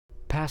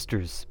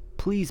Pastors,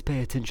 please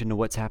pay attention to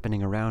what's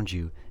happening around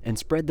you and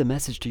spread the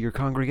message to your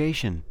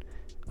congregation.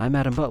 I'm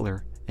Adam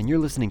Butler, and you're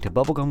listening to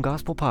Bubblegum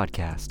Gospel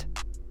Podcast.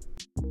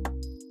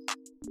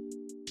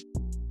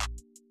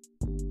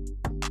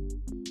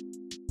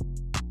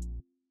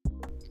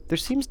 There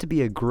seems to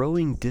be a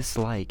growing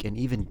dislike and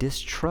even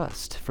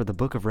distrust for the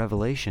book of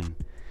Revelation.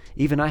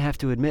 Even I have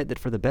to admit that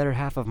for the better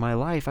half of my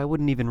life, I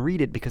wouldn't even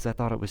read it because I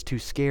thought it was too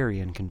scary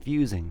and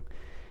confusing.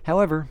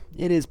 However,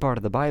 it is part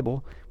of the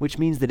Bible, which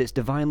means that it's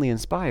divinely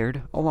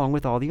inspired, along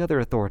with all the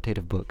other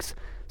authoritative books,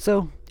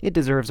 so it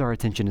deserves our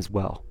attention as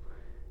well.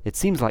 It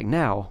seems like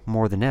now,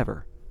 more than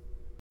ever.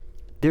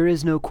 There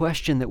is no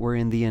question that we're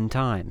in the end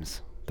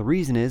times. The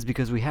reason is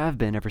because we have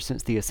been ever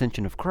since the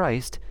ascension of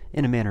Christ,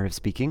 in a manner of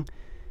speaking.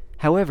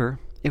 However,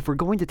 if we're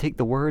going to take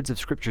the words of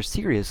Scripture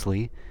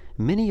seriously,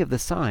 many of the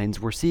signs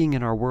we're seeing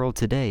in our world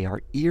today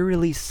are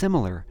eerily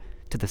similar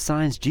to the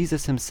signs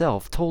Jesus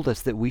himself told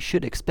us that we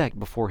should expect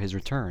before his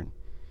return.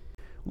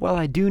 While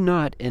I do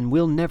not and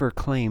will never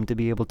claim to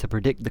be able to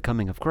predict the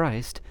coming of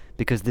Christ,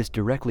 because this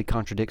directly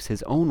contradicts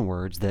his own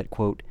words that,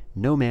 quote,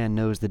 "No man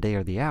knows the day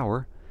or the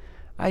hour,"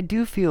 I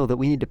do feel that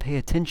we need to pay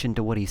attention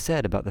to what he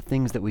said about the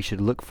things that we should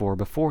look for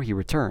before he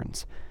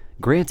returns.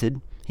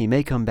 Granted, he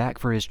may come back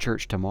for his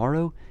church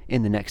tomorrow,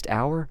 in the next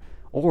hour,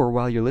 or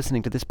while you're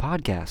listening to this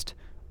podcast,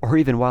 or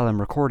even while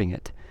I'm recording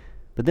it.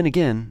 But then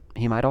again,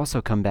 he might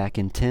also come back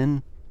in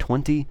 10,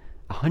 20,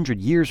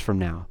 100 years from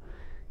now.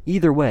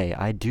 Either way,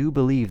 I do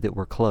believe that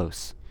we're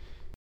close.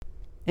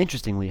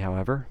 Interestingly,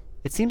 however,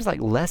 it seems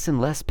like less and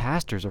less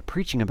pastors are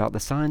preaching about the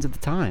signs of the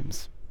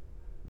times.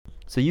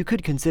 So you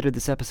could consider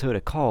this episode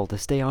a call to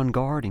stay on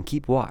guard and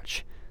keep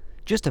watch.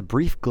 Just a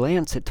brief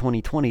glance at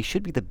 2020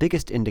 should be the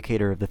biggest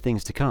indicator of the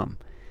things to come.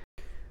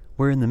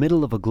 We're in the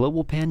middle of a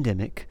global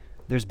pandemic,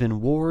 there's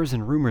been wars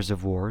and rumors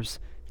of wars,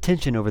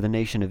 tension over the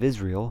nation of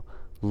Israel,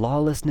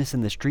 lawlessness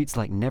in the streets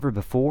like never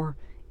before,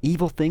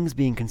 evil things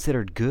being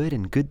considered good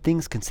and good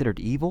things considered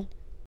evil,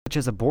 such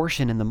as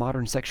abortion and the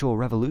modern sexual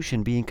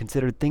revolution being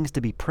considered things to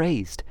be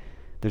praised.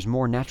 There's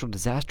more natural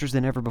disasters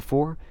than ever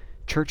before,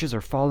 churches are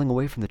falling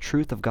away from the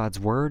truth of God's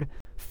word,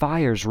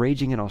 fires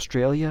raging in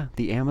Australia,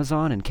 the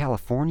Amazon, and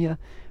California,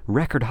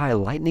 record-high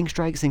lightning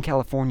strikes in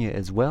California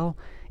as well,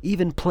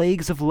 even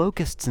plagues of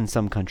locusts in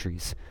some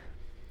countries.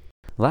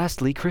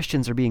 Lastly,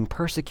 Christians are being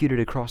persecuted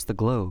across the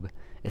globe,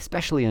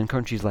 especially in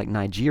countries like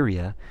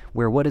Nigeria,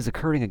 where what is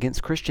occurring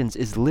against Christians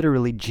is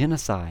literally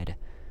genocide.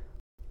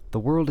 The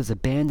world is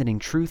abandoning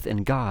truth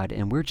and God,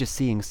 and we're just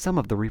seeing some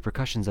of the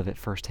repercussions of it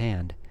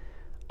firsthand.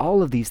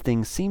 All of these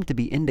things seem to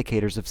be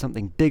indicators of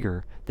something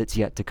bigger that's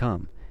yet to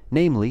come.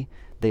 Namely,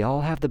 they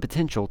all have the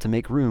potential to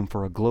make room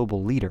for a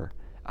global leader,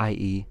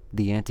 i.e.,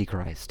 the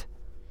Antichrist.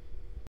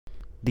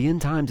 The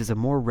end times is a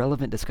more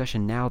relevant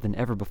discussion now than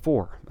ever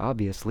before,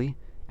 obviously.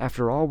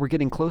 After all, we're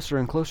getting closer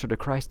and closer to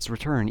Christ's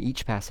return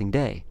each passing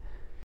day.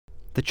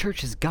 The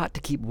church has got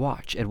to keep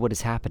watch at what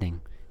is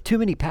happening. Too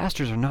many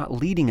pastors are not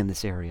leading in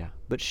this area,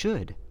 but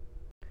should.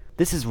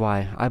 This is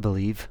why, I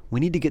believe, we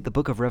need to get the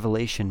book of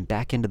Revelation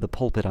back into the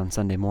pulpit on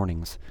Sunday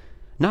mornings.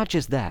 Not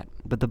just that,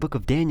 but the book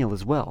of Daniel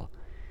as well.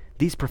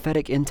 These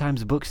prophetic end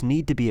times books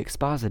need to be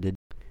exposited,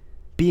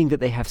 being that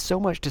they have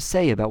so much to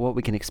say about what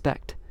we can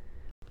expect.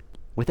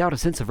 Without a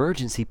sense of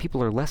urgency,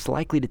 people are less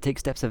likely to take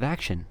steps of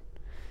action.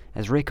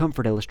 As Ray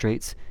Comfort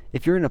illustrates,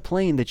 if you're in a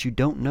plane that you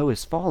don't know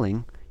is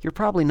falling, you're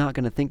probably not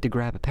going to think to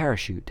grab a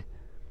parachute.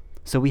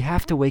 So we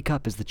have to wake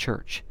up as the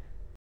church.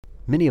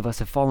 Many of us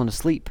have fallen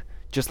asleep,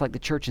 just like the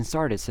church in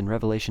Sardis in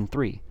Revelation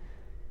 3.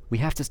 We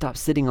have to stop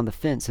sitting on the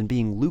fence and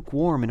being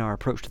lukewarm in our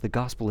approach to the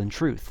gospel and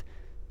truth,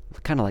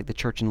 kind of like the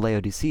church in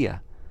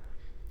Laodicea.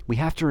 We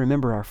have to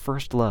remember our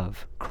first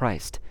love,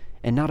 Christ,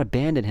 and not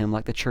abandon him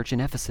like the church in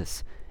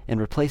Ephesus, and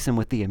replace him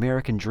with the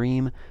American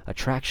dream,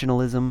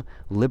 attractionalism,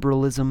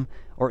 liberalism,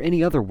 or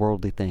any other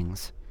worldly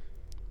things.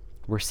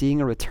 We're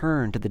seeing a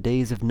return to the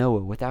days of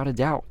Noah without a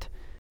doubt,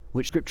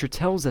 which Scripture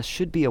tells us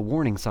should be a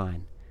warning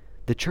sign.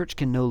 The church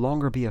can no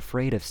longer be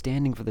afraid of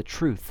standing for the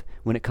truth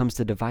when it comes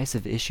to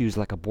divisive issues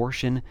like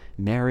abortion,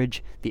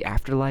 marriage, the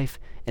afterlife,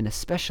 and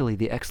especially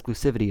the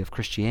exclusivity of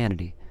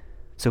Christianity.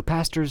 So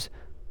pastors,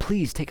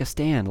 please take a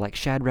stand like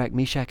Shadrach,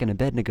 Meshach, and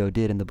Abednego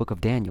did in the book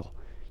of Daniel.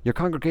 Your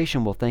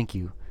congregation will thank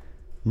you.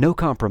 No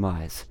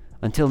compromise.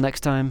 Until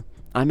next time,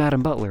 I'm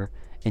Adam Butler,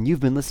 and you've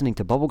been listening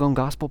to Bubblegum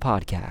Gospel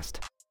Podcast.